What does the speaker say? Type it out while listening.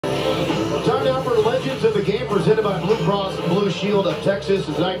presented by Blue Cross Blue Shield of Texas.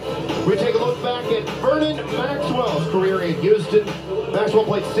 Tonight, we take a look back at Vernon Maxwell's career in Houston. Maxwell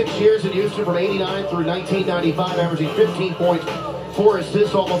played 6 years in Houston from '89 through 1995, averaging 15 points, 4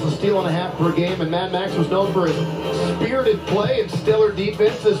 assists, almost a steal and a half per game. And Mad Max was known for his spirited play and stellar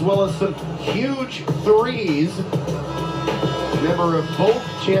defense, as well as some huge threes. Member of both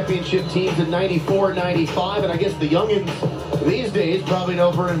championship teams in '94 and '95, and I guess the youngins these days probably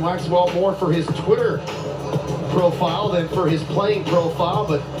know Vernon Maxwell more for his Twitter profile than for his playing profile,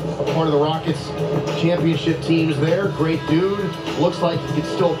 but part of the Rockets championship teams there. Great dude. Looks like he can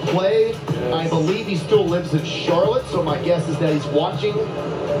still play. I believe he still lives in Charlotte, so my guess is that he's watching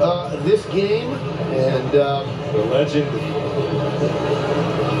this game. And the legend.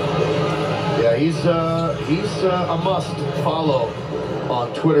 Yeah, he's a must follow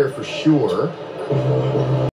on Twitter for sure.